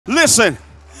Listen,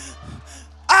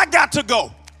 I got to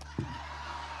go.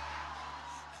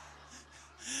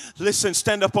 Listen,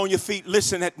 stand up on your feet.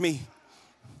 Listen at me.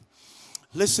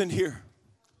 Listen here.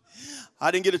 I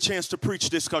didn't get a chance to preach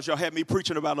this because y'all had me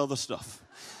preaching about other stuff.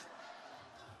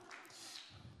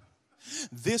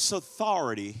 This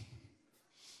authority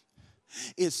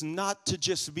is not to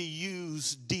just be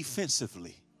used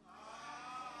defensively.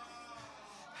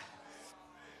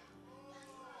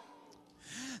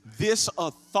 This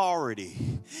authority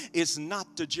is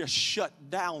not to just shut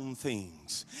down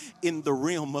things in the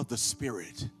realm of the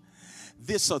spirit.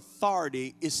 This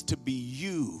authority is to be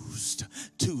used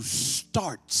to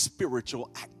start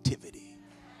spiritual activity.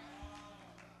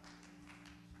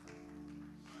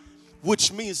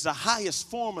 Which means the highest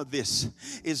form of this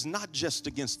is not just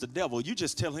against the devil. You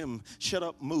just tell him, shut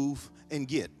up, move, and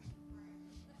get.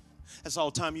 That's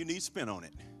all time you need spent on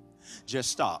it. Just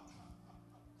stop.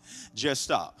 Just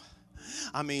stop.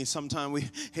 I mean, sometimes we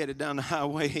headed down the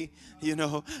highway, you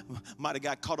know, might have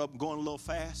got caught up going a little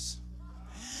fast.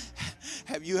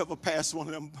 Have you ever passed one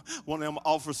of them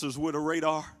officers with a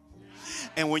radar?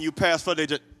 And when you pass for, they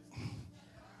just,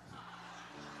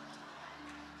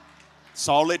 that's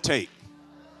all it takes.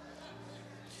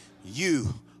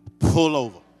 You pull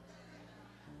over.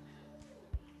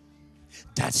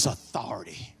 That's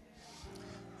authority.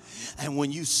 And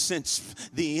when you sense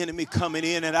the enemy coming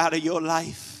in and out of your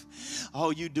life,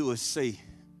 all you do is say,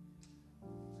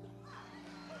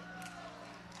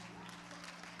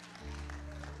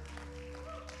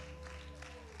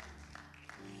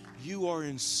 you are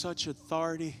in such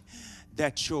authority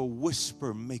that your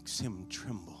whisper makes him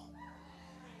tremble.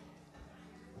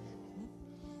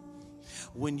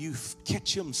 When you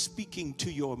catch him speaking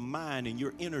to your mind and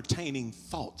you're entertaining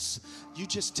thoughts, you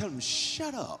just tell him,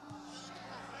 shut up.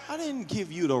 I didn't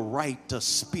give you the right to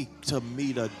speak to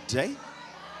me today.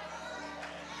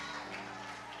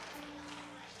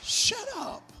 Shut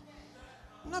up.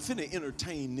 I'm not finna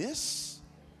entertain this.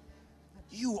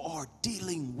 You are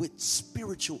dealing with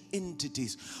spiritual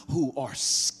entities who are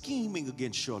scheming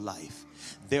against your life.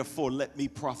 Therefore, let me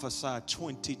prophesy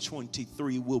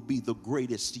 2023 will be the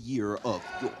greatest year of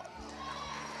your life.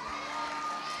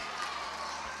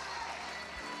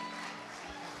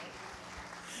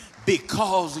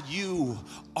 Because you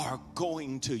are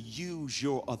going to use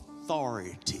your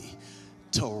authority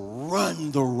to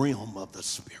run the realm of the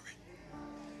spirit.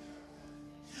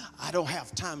 I don't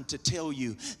have time to tell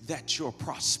you that your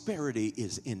prosperity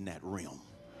is in that realm.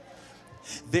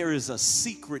 There is a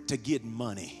secret to getting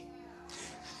money,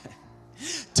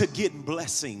 to getting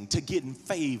blessing, to getting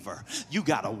favor. You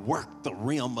got to work the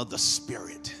realm of the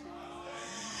spirit.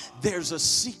 There's a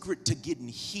secret to getting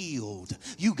healed.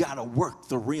 You got to work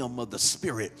the realm of the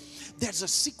spirit. There's a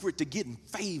secret to getting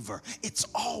favor. It's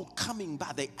all coming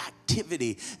by the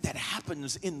activity that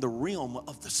happens in the realm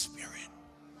of the spirit.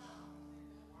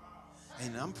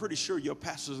 And I'm pretty sure your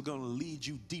pastors are going to lead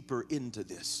you deeper into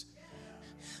this.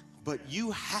 But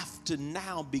you have to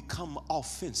now become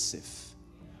offensive,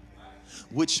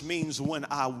 which means when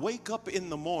I wake up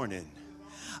in the morning,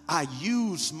 I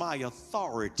use my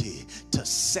authority to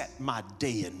set my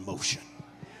day in motion.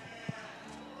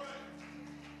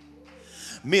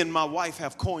 Me and my wife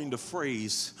have coined a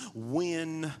phrase,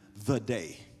 win the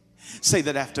day. Say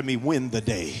that after me, win the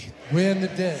day. Win the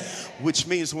day. Which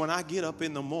means when I get up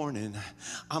in the morning,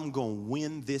 I'm going to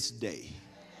win this day.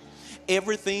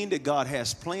 Everything that God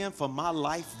has planned for my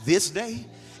life this day,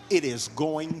 it is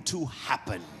going to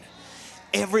happen.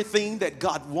 Everything that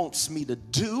God wants me to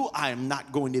do, I am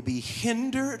not going to be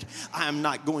hindered. I am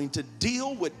not going to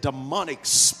deal with demonic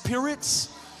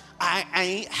spirits. I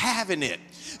ain't having it.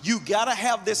 You got to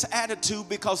have this attitude,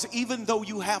 because even though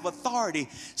you have authority,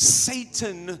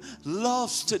 Satan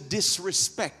loves to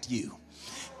disrespect you.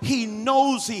 He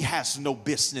knows he has no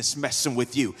business messing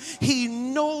with you. He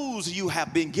knows you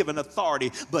have been given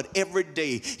authority, but every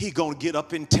day he gonna get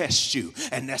up and test you.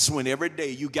 And that's when every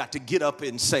day you got to get up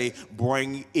and say,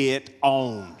 bring it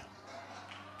on.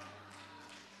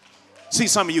 See,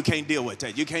 some of you can't deal with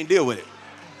that. You can't deal with it.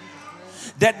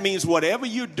 That means whatever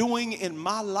you're doing in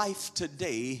my life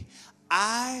today,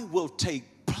 I will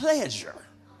take pleasure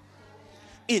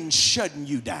in shutting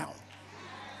you down.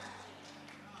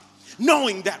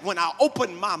 Knowing that when I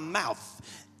open my mouth,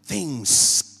 things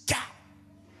scout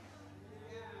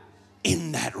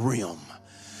in that realm.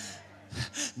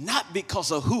 Not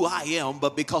because of who I am,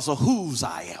 but because of whose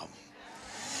I am.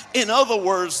 In other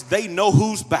words, they know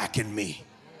who's backing me.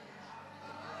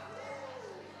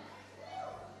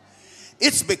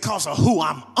 It's because of who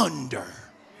I'm under.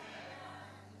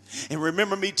 And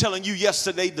remember me telling you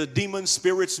yesterday, the demon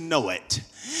spirits know it.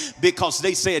 Because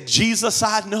they said, Jesus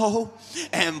I know,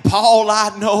 and Paul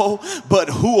I know, but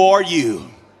who are you?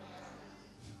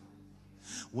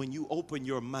 When you open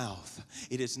your mouth,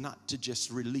 it is not to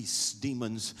just release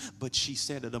demons, but she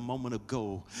said it a moment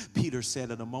ago, Peter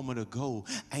said it a moment ago,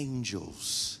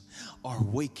 angels are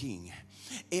waking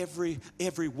every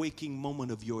waking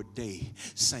moment of your day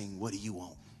saying, what do you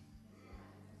want?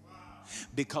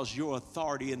 Because your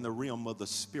authority in the realm of the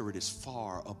spirit is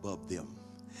far above them.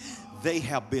 They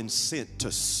have been sent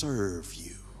to serve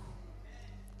you.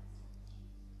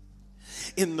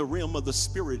 In the realm of the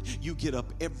spirit, you get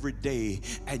up every day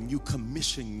and you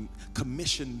commission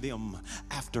them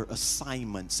after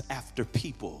assignments, after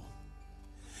people.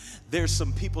 There's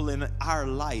some people in our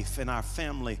life and our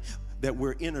family that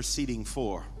we're interceding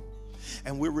for.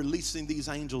 And we're releasing these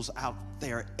angels out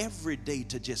there every day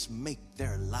to just make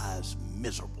their lives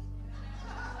miserable.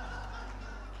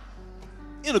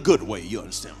 In a good way, you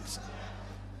understand what I'm saying?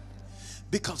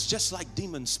 Because just like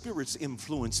demon spirits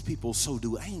influence people, so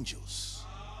do angels.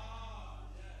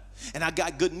 And I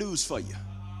got good news for you.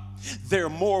 There are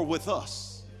more with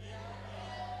us.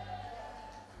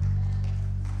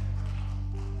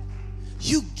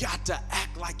 You got to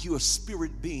act like you're a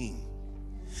spirit being.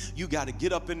 You got to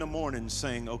get up in the morning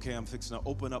saying, okay, I'm fixing to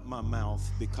open up my mouth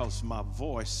because my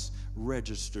voice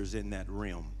registers in that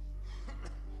realm.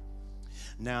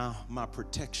 Now, my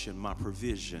protection, my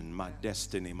provision, my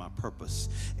destiny, my purpose,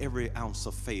 every ounce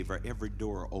of favor, every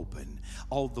door open,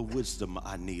 all the wisdom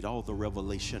I need, all the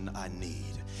revelation I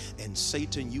need. And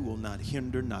Satan, you will not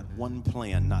hinder not one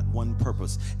plan, not one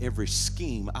purpose. Every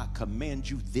scheme, I command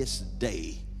you this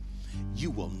day,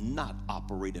 you will not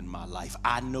operate in my life.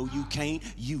 I know you can't,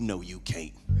 you know you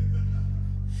can't.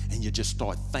 And you just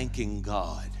start thanking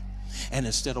God. And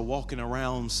instead of walking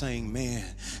around saying, man,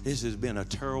 this has been a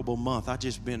terrible month, I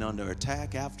just been under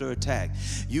attack after attack,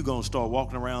 you're going to start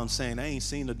walking around saying, I ain't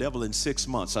seen the devil in 6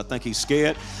 months. I think he's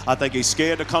scared. I think he's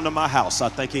scared to come to my house. I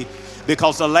think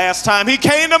because the last time he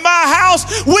came to my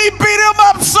house, we beat him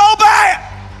up so bad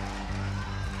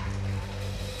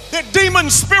that demon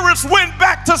spirits went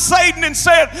back to Satan and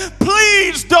said,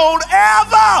 please don't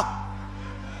ever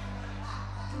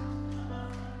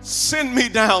send me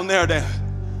down there to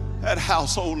that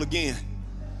household again.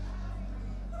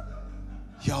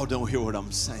 Y'all don't hear what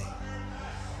I'm saying.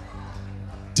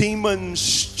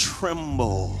 Demons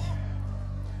tremble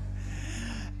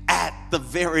at the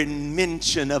very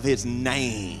mention of his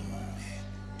name.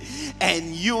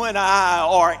 And you and I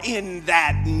are in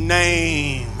that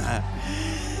name.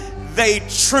 They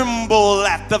tremble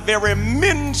at the very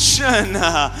mention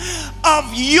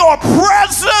of your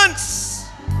presence.